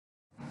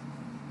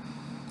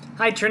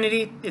Hi,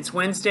 Trinity. It's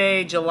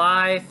Wednesday,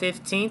 July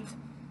 15th,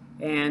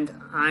 and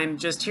I'm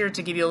just here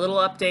to give you a little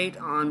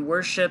update on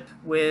worship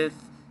with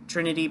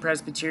Trinity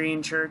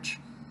Presbyterian Church.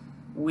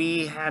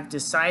 We have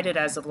decided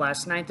as of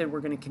last night that we're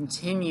going to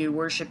continue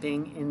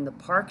worshiping in the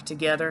park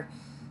together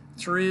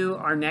through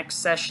our next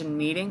session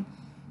meeting,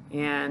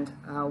 and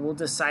we'll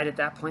decide at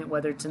that point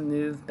whether to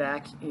move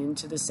back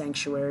into the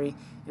sanctuary.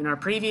 In our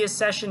previous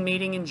session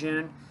meeting in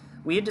June,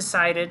 we had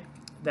decided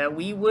that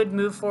we would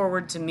move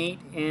forward to meet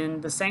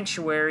in the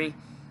sanctuary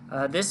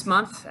this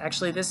month,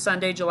 actually this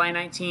Sunday, July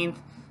 19th,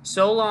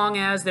 so long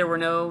as there were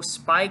no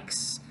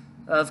spikes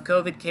of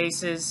COVID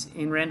cases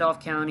in Randolph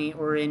County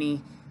or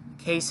any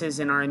cases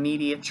in our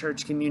immediate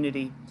church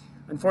community.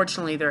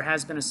 Unfortunately, there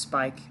has been a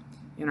spike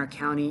in our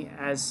county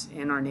as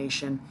in our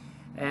nation,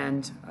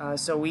 and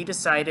so we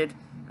decided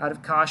out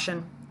of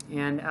caution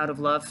and out of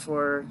love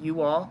for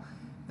you all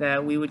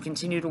that we would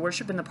continue to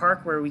worship in the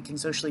park where we can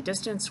socially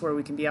distance, where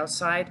we can be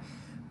outside,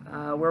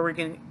 where we're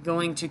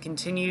going to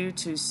continue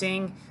to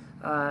sing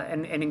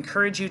and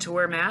encourage you to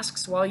wear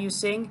masks while you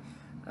sing.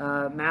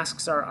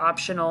 Masks are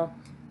optional,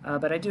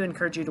 but I do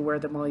encourage you to wear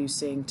them while you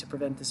sing to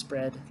prevent the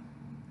spread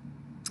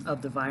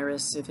of the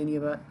virus if any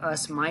of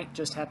us might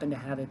just happen to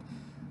have it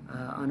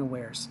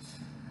unawares.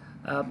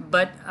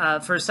 But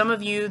for some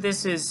of you,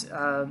 this is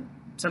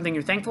something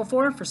you're thankful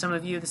for. For some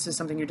of you, this is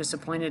something you're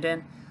disappointed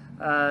in.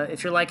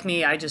 If you're like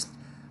me, I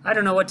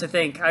don't know what to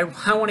think. I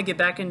want to get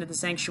back into the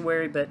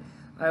sanctuary, but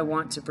I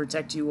want to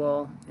protect you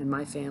all and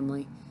my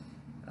family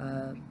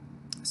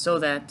so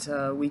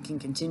that we can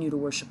continue to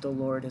worship the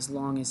Lord as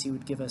long as He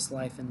would give us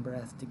life and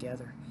breath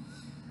together.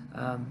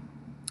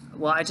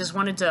 Well, I just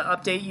wanted to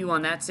update you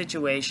on that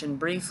situation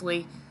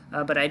briefly,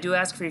 but I do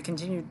ask for your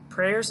continued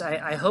prayers.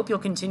 I hope you'll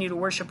continue to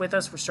worship with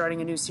us. We're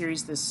starting a new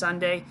series this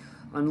Sunday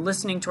on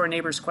listening to our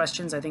neighbors'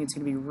 questions. I think it's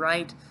going to be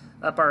right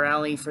up our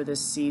alley for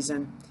this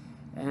season.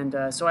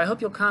 And so I hope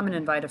you'll come and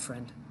invite a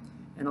friend.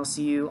 And I'll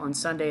see you on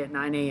Sunday at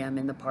 9 a.m.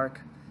 in the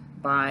park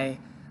by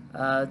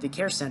the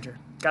Care Center.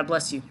 God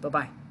bless you.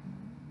 Bye-bye.